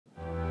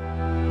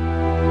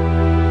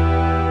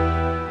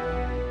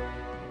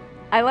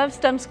I love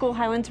STEM School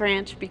Highlands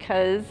Ranch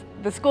because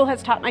the school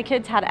has taught my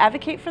kids how to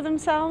advocate for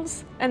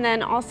themselves, and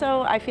then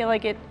also I feel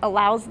like it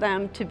allows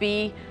them to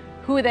be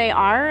who they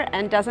are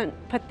and doesn't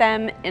put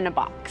them in a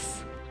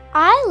box.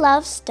 I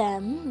love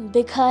STEM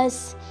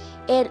because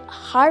it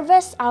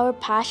harvests our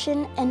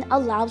passion and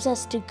allows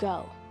us to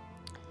grow.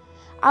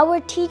 Our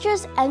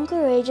teachers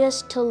encourage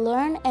us to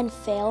learn and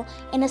fail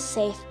in a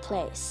safe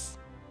place.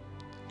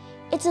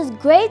 It's a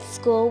great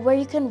school where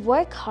you can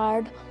work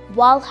hard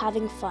while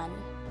having fun.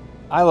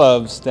 I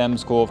love STEM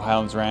School of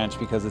Highlands Ranch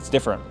because it's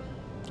different.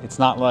 It's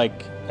not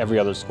like every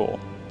other school,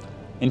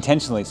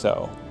 intentionally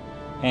so.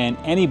 And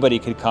anybody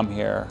could come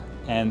here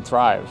and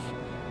thrive.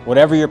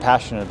 Whatever you're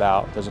passionate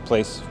about, there's a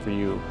place for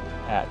you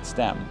at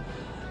STEM.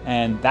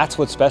 And that's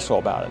what's special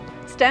about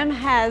it. STEM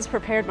has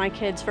prepared my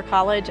kids for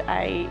college.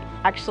 I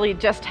actually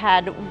just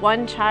had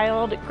one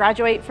child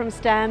graduate from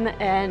STEM,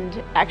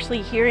 and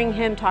actually hearing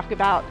him talk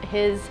about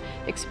his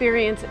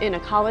experience in a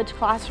college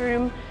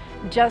classroom,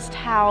 just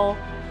how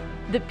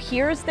the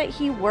peers that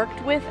he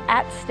worked with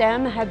at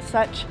STEM had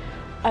such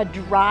a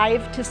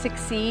drive to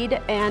succeed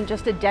and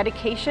just a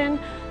dedication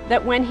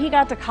that when he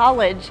got to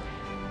college,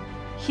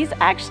 he's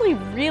actually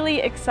really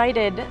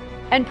excited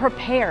and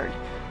prepared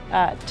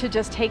to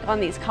just take on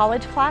these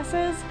college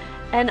classes.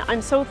 And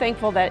I'm so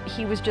thankful that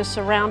he was just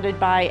surrounded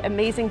by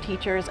amazing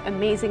teachers,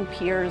 amazing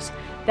peers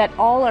that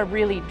all are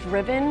really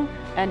driven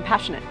and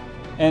passionate.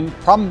 And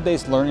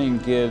problem-based learning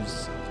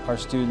gives our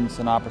students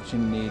an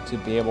opportunity to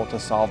be able to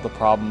solve the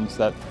problems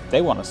that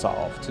they want to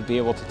solve, to be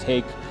able to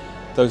take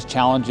those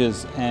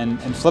challenges and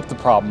flip the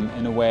problem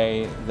in a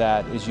way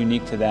that is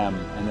unique to them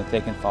and that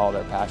they can follow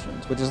their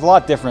passions, which is a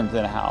lot different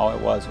than how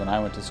it was when I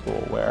went to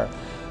school, where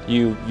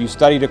you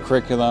studied a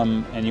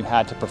curriculum and you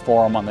had to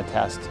perform on the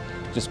test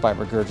just by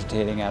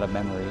regurgitating out of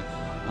memory.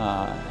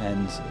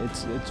 And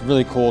it's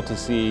really cool to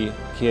see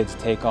kids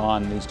take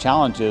on these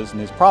challenges and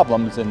these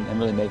problems and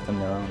really make them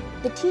their own.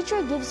 The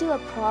teacher gives you a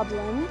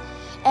problem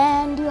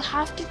and you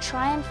have to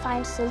try and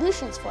find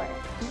solutions for it.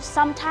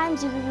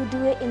 Sometimes you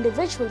do it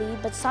individually,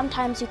 but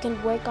sometimes you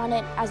can work on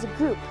it as a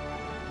group.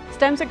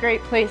 STEM's a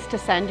great place to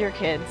send your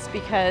kids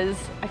because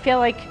I feel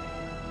like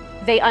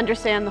they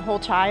understand the whole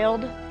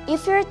child.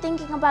 If you're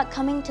thinking about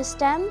coming to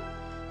STEM,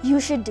 you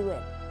should do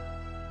it.